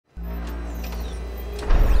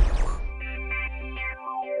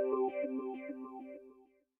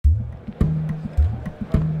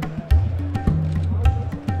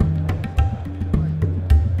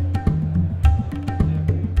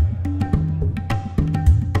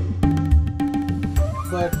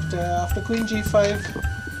But after queen g5,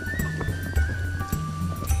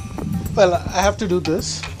 well, I have to do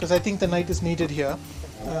this because I think the knight is needed here.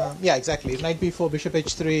 Yeah, exactly. Knight b4, bishop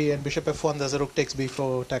h3, and bishop f1. There's a rook takes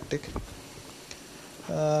b4 tactic.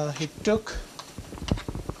 He took,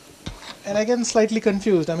 and again slightly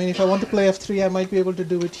confused. I mean, if I want to play f3, I might be able to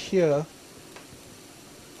do it here.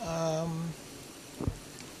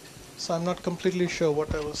 So I'm not completely sure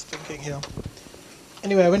what I was thinking here.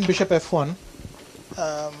 Anyway, I went bishop f1,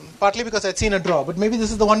 partly because I'd seen a draw, but maybe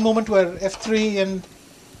this is the one moment where f3 and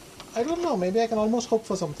I don't know, maybe I can almost hope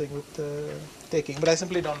for something with taking, but I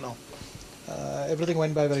simply don't know. Everything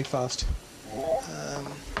went by very fast.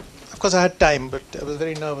 Of course I had time, but I was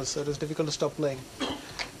very nervous, so it was difficult to stop playing.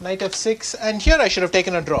 Knight f6, and here I should have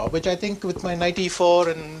taken a draw, which I think with my knight e4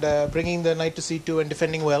 and bringing the knight to c2 and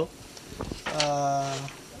defending well,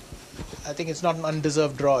 I think it's not an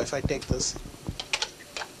undeserved draw if I take this.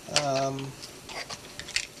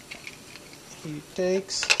 He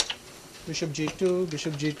takes bishop g2,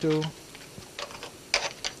 bishop g2,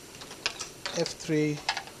 f3,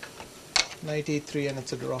 knight e3, and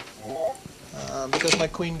it's a draw. Because my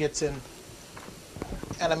queen gets in.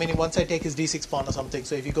 And I mean, once I take his d6 pawn or something,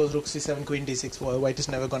 so if he goes rook c7, queen d6, well, white is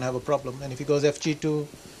never going to have a problem. And if he goes fg2,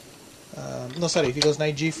 no, sorry, if he goes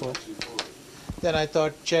knight g4, then I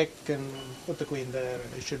thought check and put the queen there,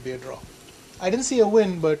 and it should be a draw. I didn't see a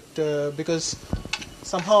win, but because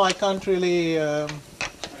somehow I can't really, I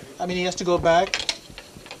mean, he has to go back.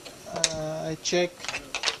 I check,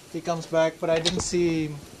 he comes back, but I didn't see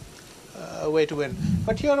a way to win.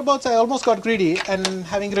 But hereabouts I almost got greedy, and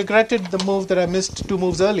having regretted the move that I missed 2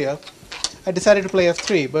 moves earlier, I decided to play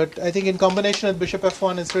f3, but I think in combination with bishop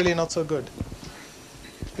f1 it's really not so good.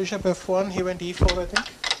 Bishop f1, he went e4 I think,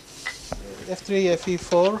 f3,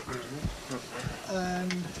 fe4,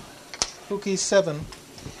 and rook e7.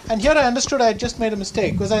 And here I understood I had just made a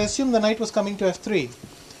mistake, because I assumed the knight was coming to f3.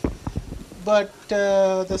 But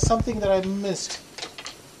there's something that I missed.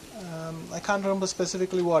 I can't remember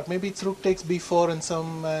specifically what. Maybe it's rook takes b4 and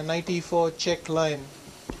some knight e4 check line.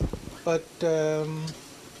 But it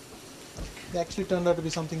actually turned out to be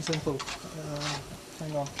something simple.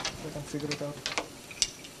 Hang on, if I can figure it out.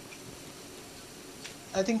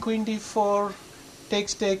 I think queen d4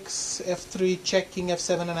 takes, f3, check, king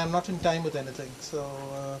f7, and I'm not in time with anything. So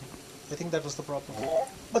I think that was the problem.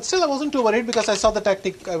 But still I wasn't too worried because I saw the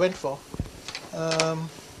tactic I went for.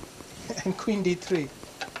 And queen d3.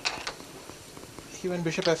 He went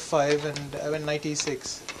bishop f5 and I went knight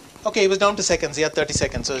e6. Okay, he was down to seconds. He had 30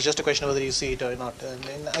 seconds, so it's just a question of whether you see it or not.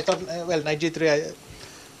 And I thought, well, knight g3,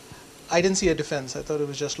 I didn't see a defense. I thought it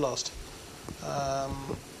was just lost.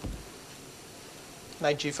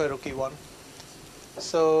 Knight g5, rook e1.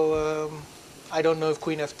 So I don't know if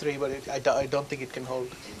queen f3, but I don't think it can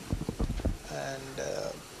hold. And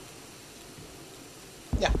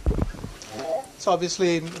yeah. So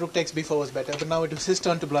obviously rook takes b4 was better, but now it was his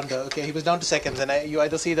turn to blunder. Okay, he was down to seconds, and you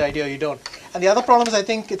either see the idea or you don't. And the other problem is I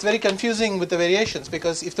think it's very confusing with the variations,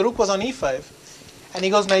 because if the rook was on e5 and he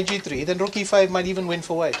goes knight g3, then rook e5 might even win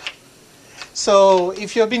for white. So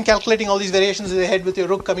if you have been calculating all these variations in the head with your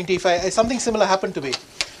rook coming to e5, something similar happened to me.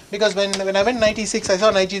 Because when I went knight e6, I saw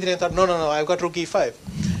knight g3 and thought, no, I've got rook e5.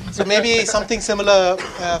 So maybe something similar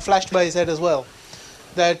flashed by his head as well,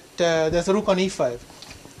 that there's a rook on e5.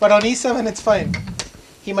 But on e7 it's fine.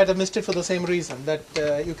 He might have missed it for the same reason, that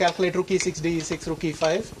you calculate rook e6, d6, rook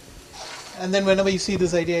e5, and then whenever you see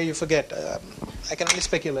this idea you forget. I can only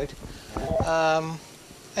speculate. And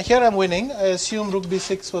here I'm winning. I assume rook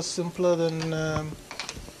b6 was simpler than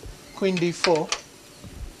queen d4.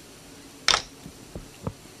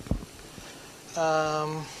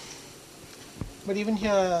 But even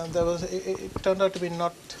here it turned out to be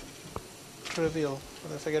not trivial.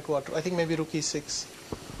 But I forget what. I think maybe rook e6.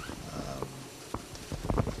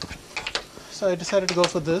 So I decided to go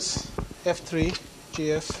for this, f3,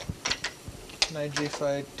 gf, knight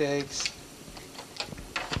g5 takes,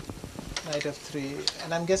 knight f3,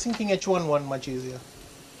 and I'm guessing king h1 won much easier.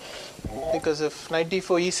 Because if knight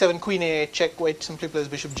d4, e7, queen a8, check, white simply plays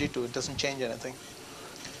bishop g2, it doesn't change anything.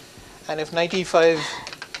 And if knight e5,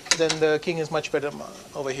 then the king is much better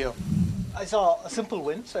over here. I saw a simple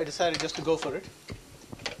win, so I decided just to go for it.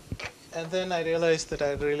 And then I realized that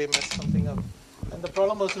I really messed something up. And the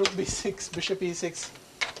problem was rook b6, bishop e6.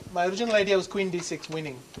 My original idea was queen d6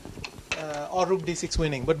 winning, or rook d6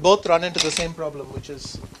 winning, but both run into the same problem, which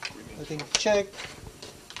is, I think, check,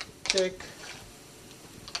 check,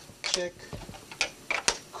 check,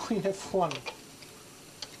 queen f1.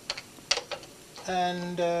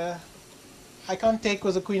 And I can't take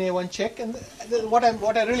was a queen a1 check, and what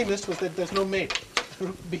I really missed was that there's no mate.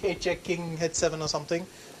 rook b8 check, king h7 or something,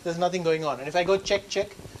 there's nothing going on. And if I go check,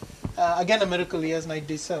 again a miracle, he has knight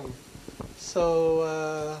d7.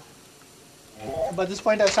 So, by this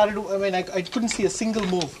point I couldn't see a single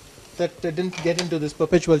move that didn't get into this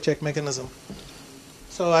perpetual check mechanism.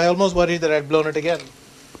 So I almost worried that I'd blown it again.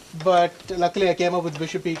 But luckily I came up with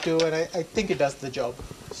bishop e2, and I think it does the job.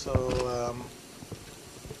 So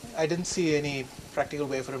I didn't see any practical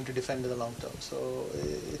way for him to defend in the long term. So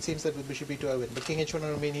it seems that with bishop e2 I win. But king h1 would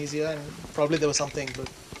have been easier, and probably there was something, but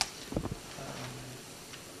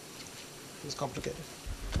it was complicated.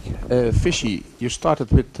 Fishy, you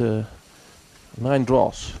started with 9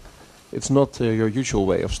 draws. It's not your usual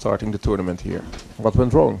way of starting the tournament here. What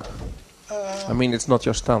went wrong? I mean, it's not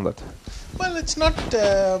your standard. Well, it's not.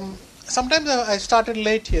 Sometimes I started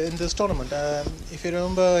late here in this tournament. If you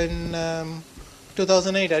remember, in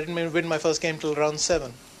 2008, I didn't win my first game till round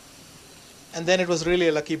 7, and then it was really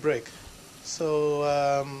a lucky break. So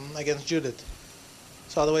against Judith.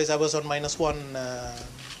 So otherwise, I was on -1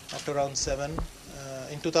 after round 7.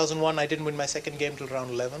 In 2001, I didn't win my second game till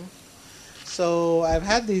round 11. So I've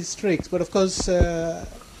had these streaks, but of course,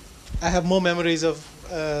 I have more memories of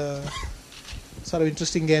sort of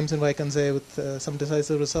interesting games in Vaikanse with some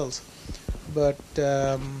decisive results. But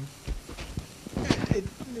it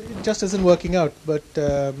just isn't working out. But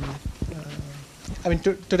I mean,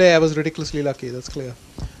 today I was ridiculously lucky, that's clear.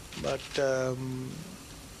 But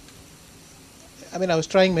I mean, I was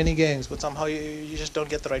trying many games, but somehow you just don't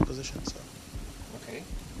get the right position. So. Okay.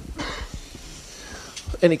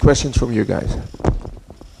 Any questions from you guys?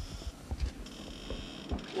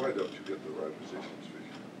 Why don't you get the right positions,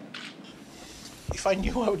 Fishy? If I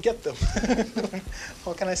knew, I would get them.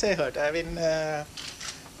 What can I say, Hurt? I mean,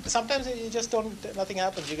 sometimes you just don't, nothing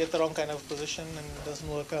happens. You get the wrong kind of position and it doesn't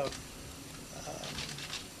work out.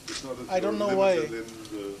 It's not that I don't know you're why. limited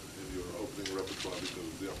in your opening repertoire because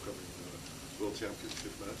of the upcoming World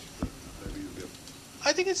Championship match. Maybe you get.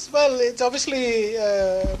 I think it's obviously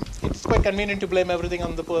it's quite convenient to blame everything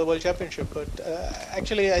on the World Championship, but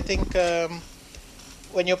actually I think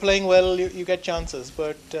when you're playing well, you get chances.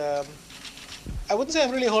 But I wouldn't say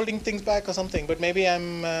I'm really holding things back or something, but maybe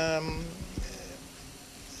I'm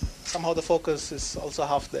somehow the focus is also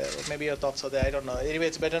half there, or maybe your thoughts are there. I don't know. Anyway,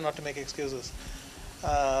 it's better not to make excuses.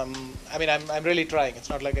 I mean, I'm really trying. It's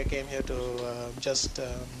not like I came here to just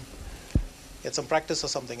get some practice or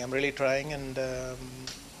something. I'm really trying, and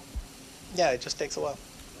yeah, it just takes a while.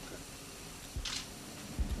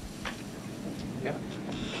 Yeah.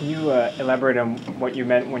 Can you elaborate on what you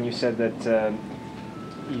meant when you said that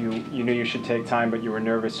you knew you should take time, but you were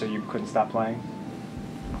nervous, so you couldn't stop playing?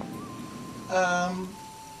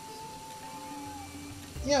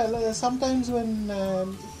 Yeah, sometimes when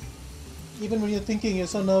even when you're thinking, you're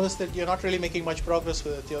so nervous that you're not really making much progress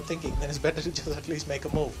with your thinking, then it's better to just at least make a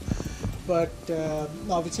move. But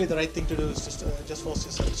obviously the right thing to do is just force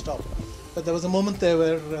yourself to stop. But there was a moment there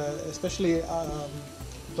where, especially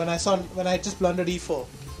when I just blundered e4,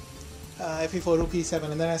 fe4, rook e7,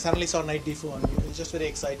 and then I suddenly saw knight d4, and you're just very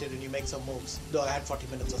excited and you make some moves. Though I had 40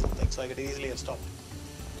 minutes or something, so I could easily have stopped.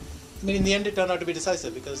 I mean, in the end it turned out to be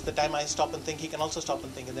decisive, because the time I stop and think, he can also stop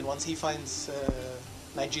and think, and then once he finds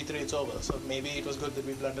knight g3, it's over. So maybe it was good that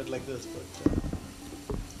we blundered like this, but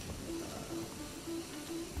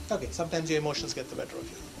okay, sometimes your emotions get the better of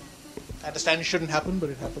you. I understand it shouldn't happen, but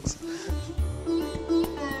it happens.